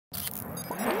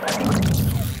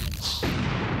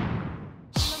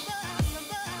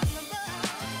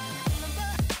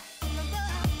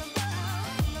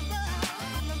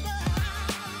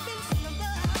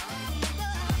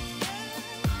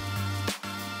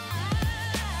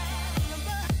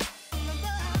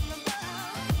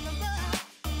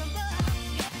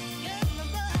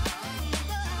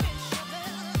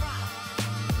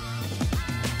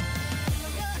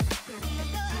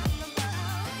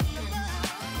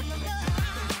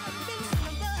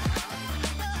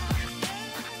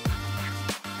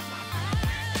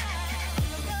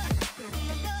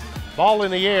Ball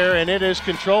in the air, and it is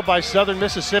controlled by Southern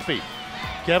Mississippi.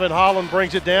 Kevin Holland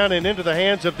brings it down and into the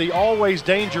hands of the always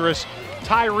dangerous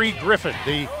Tyree Griffin.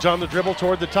 He's on the dribble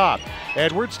toward the top.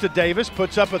 Edwards to Davis,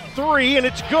 puts up a three, and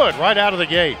it's good right out of the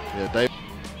gate.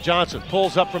 Johnson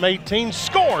pulls up from 18,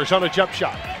 scores on a jump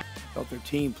shot. Felt their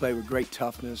team play with great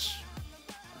toughness.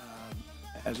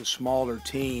 As a smaller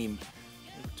team,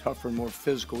 tougher and more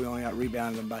physical. We only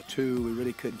out-rebounded them by 2. We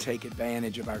really couldn't take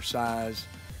advantage of our size.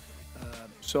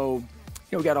 So,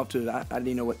 we got off to, I didn't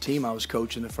even know what team I was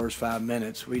coaching the first 5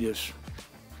 minutes. We just,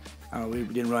 we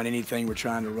didn't run anything we're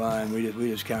trying to run. We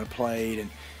just kind of played and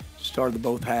started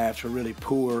both halves were really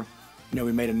poor.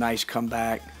 We made a nice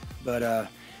comeback. But,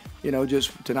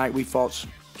 just tonight we fought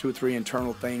 2 or 3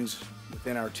 internal things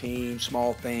within our team,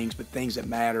 small things, but things that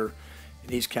matter in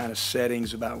these kind of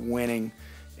settings about winning.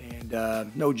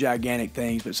 And no gigantic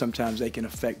things, but sometimes they can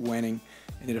affect winning.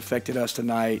 And it affected us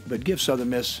tonight. But give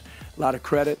Southern Miss a lot of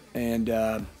credit, and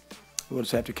we'll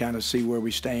just have to kind of see where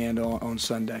we stand on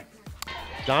Sunday.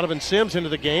 Donovan Sims into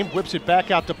the game, whips it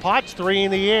back out to Potts, 3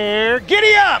 in the air,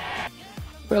 giddy up!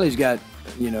 Well, he's got,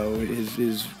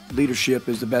 his leadership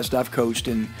is the best I've coached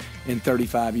in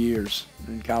 35 years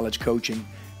in college coaching.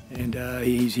 And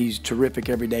he's terrific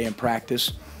every day in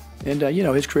practice. And,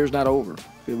 his career's not over.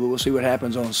 We'll see what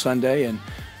happens on Sunday, and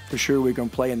for sure we're going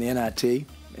to play in the NIT,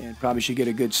 and probably should get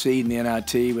a good seed in the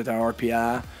NIT with our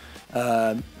RPI.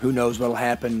 Who knows what will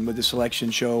happen with the selection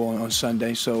show on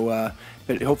Sunday. So,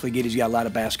 but hopefully Giddy's got a lot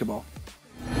of basketball.